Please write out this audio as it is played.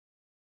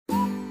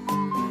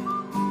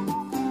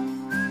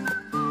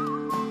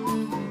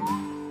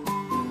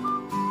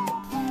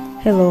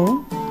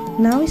Hello,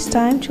 now it's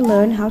time to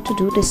learn how to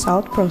do the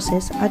salt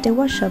process at the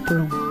wash-up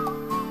room.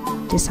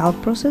 The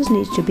salt process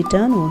needs to be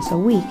done once a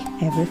week,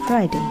 every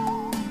Friday.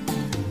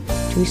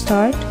 To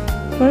start,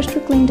 first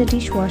we clean the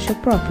dishwasher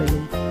properly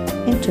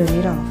and turn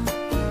it off.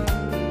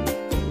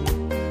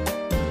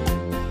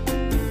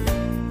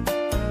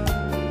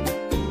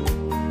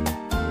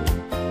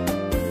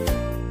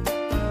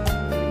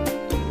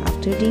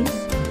 After this,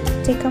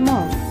 take a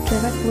mop to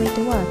evacuate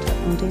the water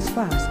on this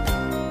flask.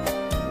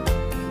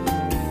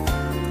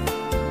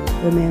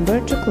 Remember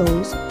to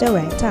close the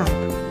red tap.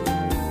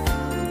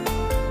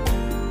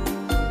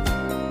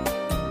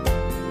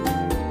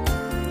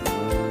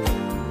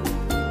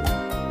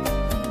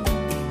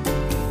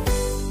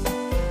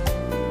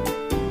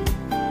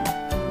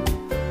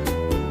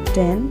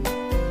 Then,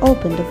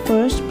 open the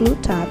first blue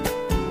tap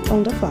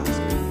on the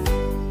flask.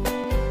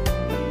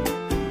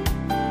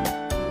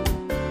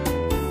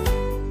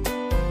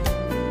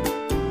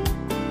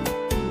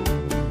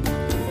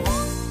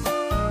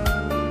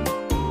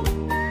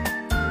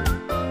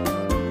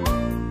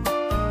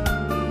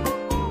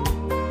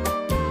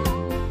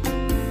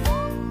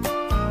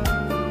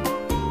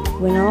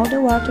 When all the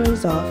water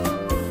is off,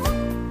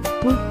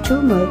 put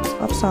 2 mugs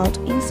of salt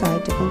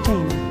inside the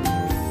container.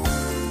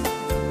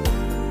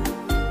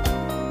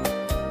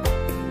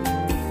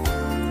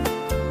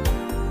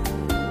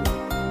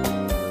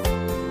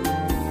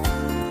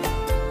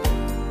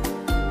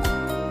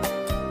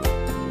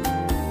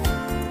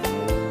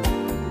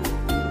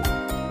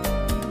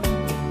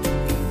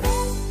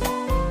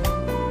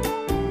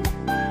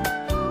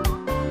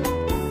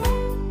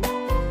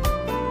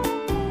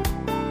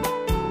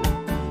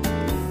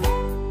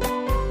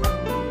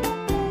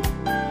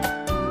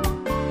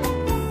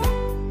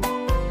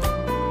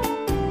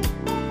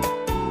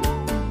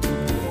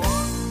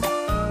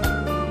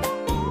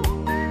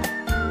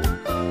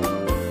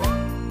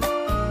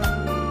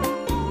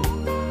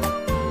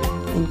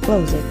 And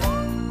close it.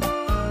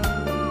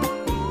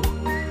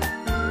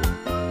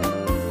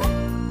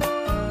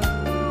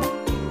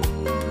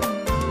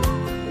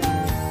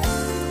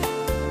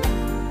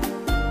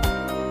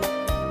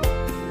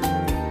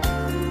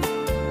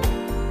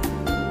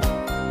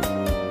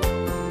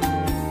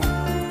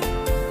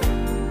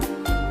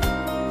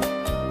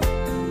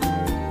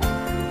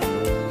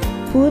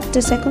 Put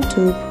the second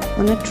tube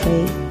on a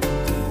tray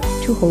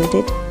to hold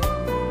it.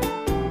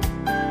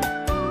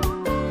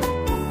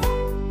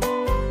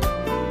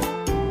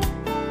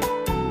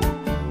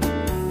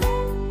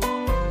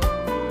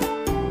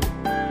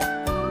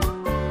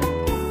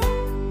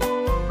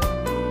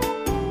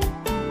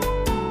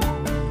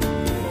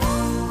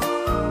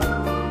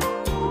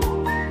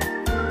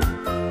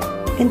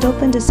 And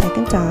open the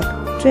second tap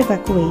to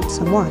evacuate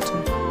some water.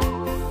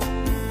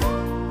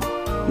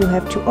 You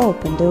have to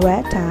open the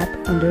red tap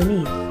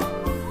underneath.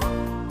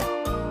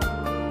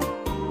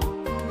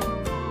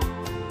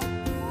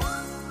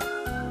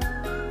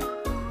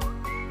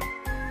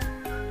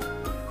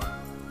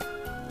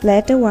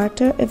 Let the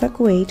water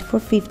evacuate for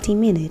 15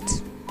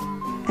 minutes,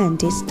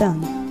 and it's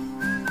done.